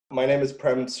My name is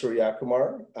Prem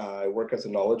Sooriyakumar. I work as a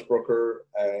knowledge broker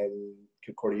in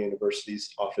Concordia University's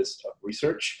Office of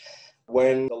Research.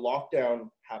 When the lockdown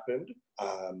happened,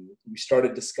 we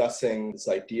started discussing this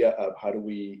idea of how do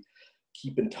we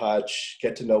keep in touch,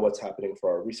 get to know what's happening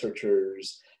for our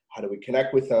researchers, how do we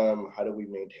connect with them, how do we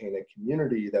maintain a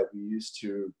community that we used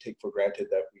to take for granted,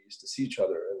 that we used to see each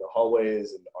other in the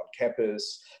hallways and on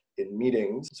campus, in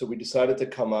meetings. So we decided to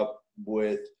come up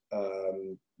with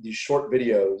these short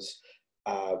videos,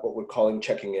 what we're calling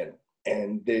checking in.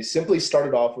 And they simply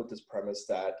started off with this premise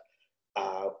that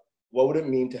what would it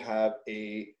mean to have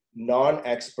a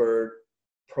non-expert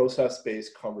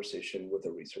process-based conversation with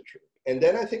a researcher? And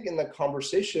then I think in the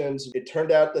conversations, it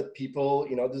turned out that people,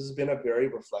 this has been a very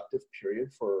reflective period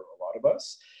for a lot of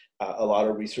us. A lot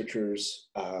of researchers,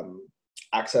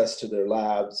 access to their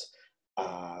labs,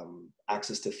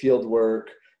 access to field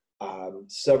work,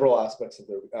 several aspects of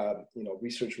their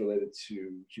research related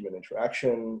to human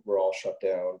interaction were all shut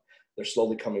down. They're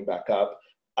slowly coming back up.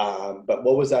 But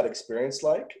what was that experience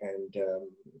like? And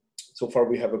so far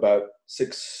we have about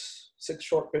six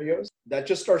short videos. That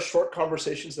just are short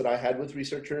conversations that I had with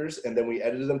researchers, and then we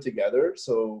edited them together.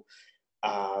 So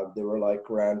they were like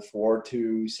around 4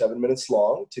 to 7 minutes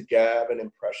long to give an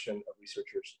impression of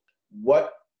researchers.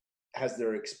 What has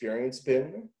their experience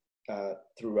been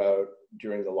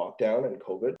during the lockdown and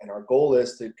COVID? And our goal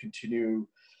is to continue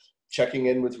checking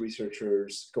in with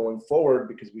researchers going forward,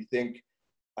 because we think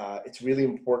it's really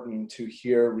important to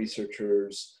hear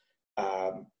researchers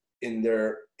in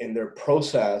their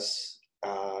process,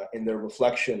 in their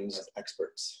reflections as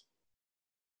experts.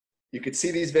 You could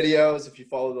see these videos if you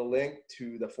follow the link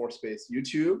to the ForceSpace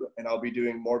YouTube, and I'll be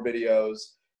doing more videos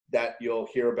that you'll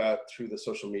hear about through the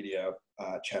social media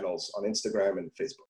channels on Instagram and Facebook.